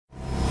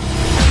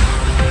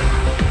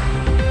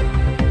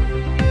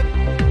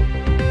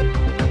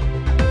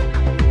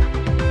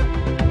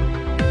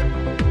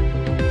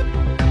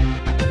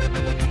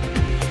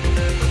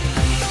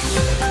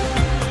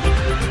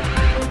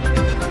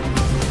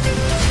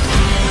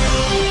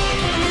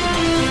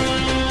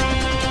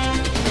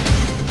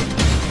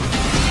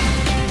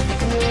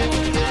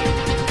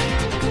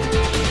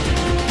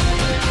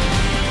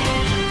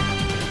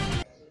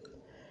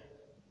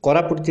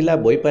कोरापुट जिला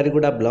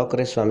बोईपारीगुड़ा ब्लॉक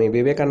रे स्वामी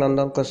विवेकानंद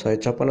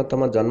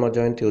 156तम जन्म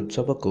जयंती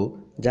उत्सव को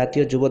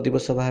जातीय युव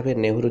दिवस भाव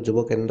नेहरू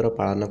युव केन्द्र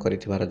पालन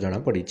कर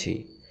जमापड़ी।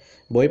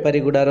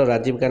 बोईपारीगुड़ार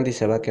राजीव गांधी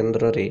सेवा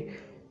केन्द्र रे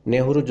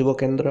नेहरू युव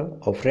केन्द्र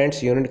और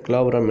फ्रेंड्स यूनिट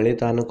क्लब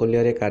मिलित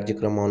आनुकूल्य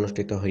कार्यक्रम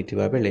अनुष्ठित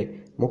होता बेले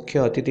मुख्य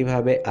अतिथि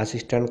भाव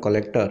असिस्टेंट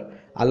कलेक्टर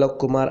आलोक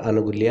कुमार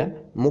आनुगुलिया,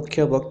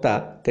 मुख्य वक्ता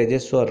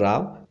तेजेश्वर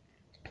राव,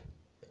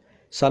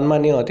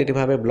 सम्मानीय अतिथि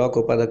भाव ब्लॉक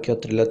उपाध्यक्ष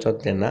त्रिलोचन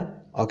जेना,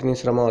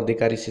 अग्निश्रम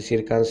अधिकारी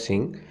शिशिरकांत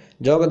सिंह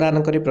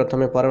योगदान करी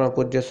प्रथमे परम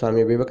पूज्य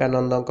स्वामी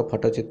विवेकानंद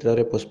फटोचित्र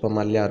में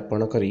पुष्पमाल्य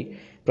अर्पण करी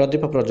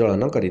प्रदीप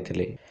प्रज्वलन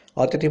करथिले।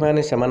 अतिथि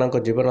माने सेमानक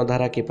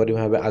जीवनधारा किपरि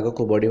भावे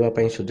आगकू बढ़िबा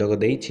पई सुजोग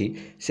देइछि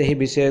सेही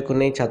विषय को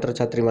नहीं छात्र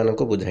छात्री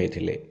मानक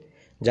बुझाइथिले।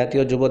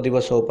 जातीय युव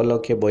दिवस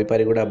उपलक्षे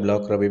बोईपारीगुड़ा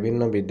ब्लॉक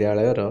विभिन्न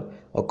विद्यालयर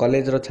और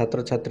कॉलेजर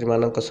छात्र छात्री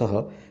मानक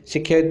सह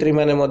शिक्षयित्री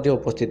माने मध्य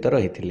उपस्थित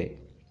रहिथिले।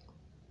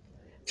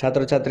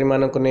 छात्र छात्री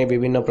मानक ने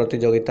विभिन्न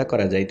प्रतियोगिता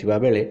करा जाइतिबा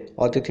बेले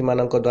अतिथि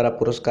मानक द्वारा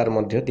पुरस्कार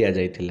मध्य दिया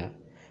जाइतिला।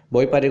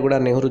 बोईपारीगुड़ा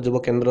नेहरू युव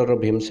केन्द्र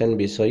भीमसेन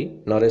विषयी,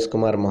 Naresh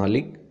Kumar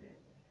महलिक,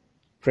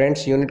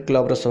 friends unit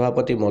club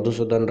सभापति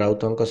मधुसूदन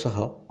राउत सह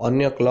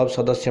अन्य क्लब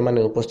सदस्य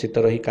माने उपस्थित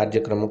रही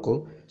कार्यक्रम को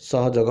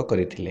सहयोग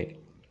करथिले।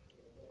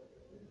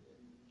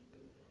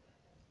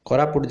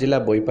 कोरापुट जिला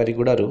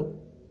बोईपारीगुड़ारू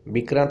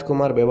विक्रांत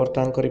कुमार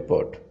बेवर्तांक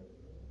रिपोर्ट,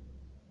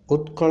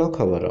 उत्कल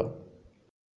खबर।